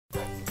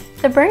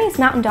The Bernese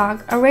Mountain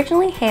Dog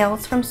originally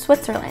hails from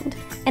Switzerland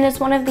and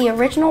is one of the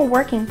original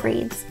working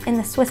breeds in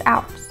the Swiss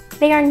Alps.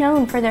 They are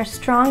known for their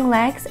strong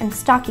legs and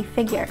stocky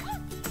figure,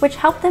 which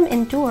help them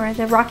endure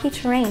the rocky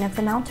terrain of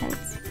the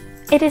mountains.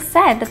 It is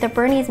said that the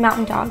Bernese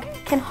Mountain Dog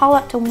can haul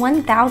up to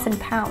 1,000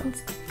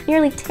 pounds,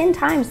 nearly 10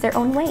 times their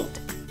own weight.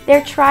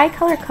 Their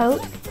tri-color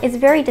coat is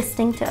very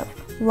distinctive,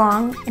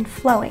 long and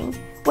flowing,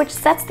 which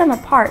sets them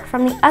apart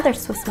from the other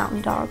Swiss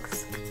Mountain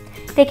Dogs.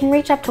 They can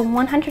reach up to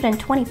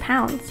 120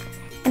 pounds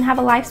and have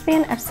a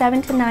lifespan of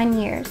 7 to 9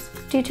 years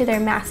due to their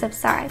massive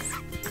size.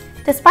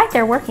 Despite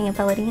their working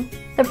ability,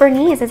 the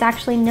Bernese is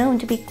actually known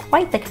to be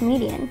quite the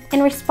comedian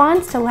and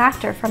responds to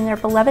laughter from their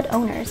beloved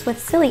owners with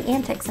silly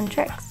antics and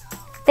tricks.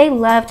 They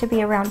love to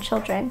be around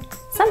children,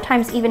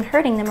 sometimes even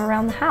herding them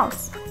around the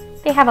house.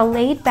 They have a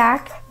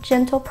laid-back,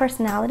 gentle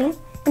personality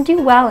and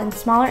do well in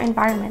smaller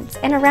environments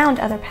and around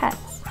other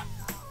pets.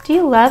 Do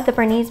you love the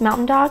Bernese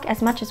Mountain Dog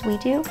as much as we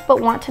do,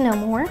 but want to know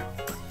more?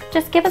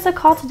 Just give us a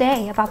call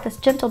today about this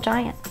gentle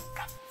giant.